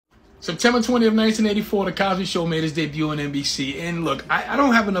September 20th, 1984, The Cosby Show made its debut on NBC. And look, I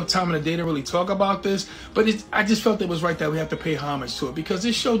don't have enough time in the day to really talk about this, but I just felt it was right that we have to pay homage to it because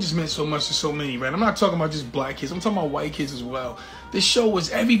this show just meant so much to so many, right? I'm not talking about just black kids. I'm talking about white kids as well. This show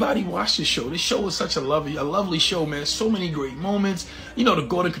was, everybody watched this show. This show was such a lovely show, man. So many great moments. You know, the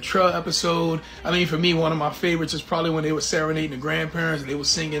Gordon Cottrell episode. I mean, for me, one of my favorites is probably when they were serenading the grandparents and they were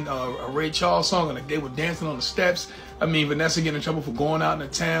singing a Ray Charles song and they were dancing on the steps. I mean, Vanessa getting in trouble for going out in the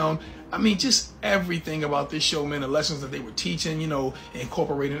town. I mean, just everything about this show, man, the lessons that they were teaching, you know,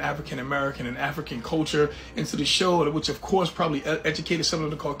 incorporating African-American and African culture into the show, which of course probably educated some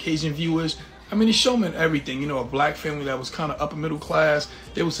of the Caucasian viewers. I mean, the show meant everything. You know, a black family that was kind of upper middle class.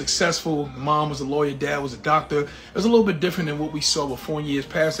 They were successful. Mom was a lawyer. Dad was a doctor. It was a little bit different than what we saw before in years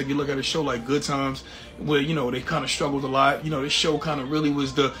past. Like you look at a show like Good Times, where, you know, they kind of struggled a lot. You know, this show kind of really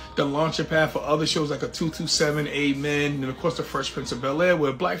was the launching pad for other shows like a 227, Amen, and of course the Fresh Prince of Bel-Air,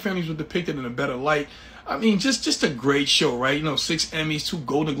 where black families were depicted in a better light. I mean, just a great show, right? You know, 6 Emmys, 2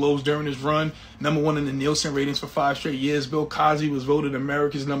 Golden Globes during his run, #1 in the Nielsen ratings for 5 straight years. Bill Cosby was voted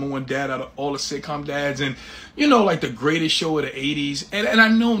America's #1 dad out of all the sitcom dads, and, you know, like the greatest show of the 80s. And I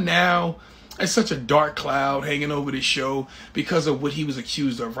know now it's such a dark cloud hanging over this show because of what he was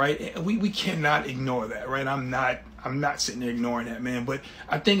accused of, right? And we cannot ignore that, right? I'm not sitting there ignoring that, man. But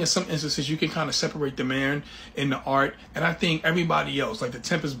I think in some instances you can kind of separate the man and the art. And I think everybody else, like the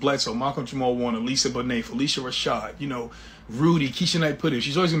Tempest Bledsoe, Malcolm Jamal Warner, Lisa Bonet, Felicia Rashad, you know, Rudy, Keisha Knight Pudding.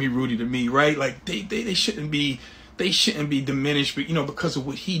 She's always gonna be Rudy to me, right? Like they shouldn't be diminished, but, you know, because of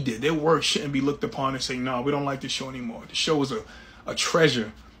what he did. Their work shouldn't be looked upon and say, no, we don't like this show anymore. The show is a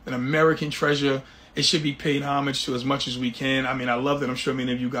treasure, an American treasure. It should be paid homage to as much as we can. I mean, I loved it. I'm sure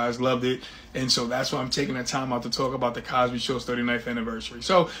many of you guys loved it. And so that's why I'm taking the time out to talk about The Cosby Show's 39th anniversary.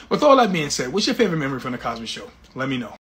 So with all that being said, what's your favorite memory from The Cosby Show? Let me know.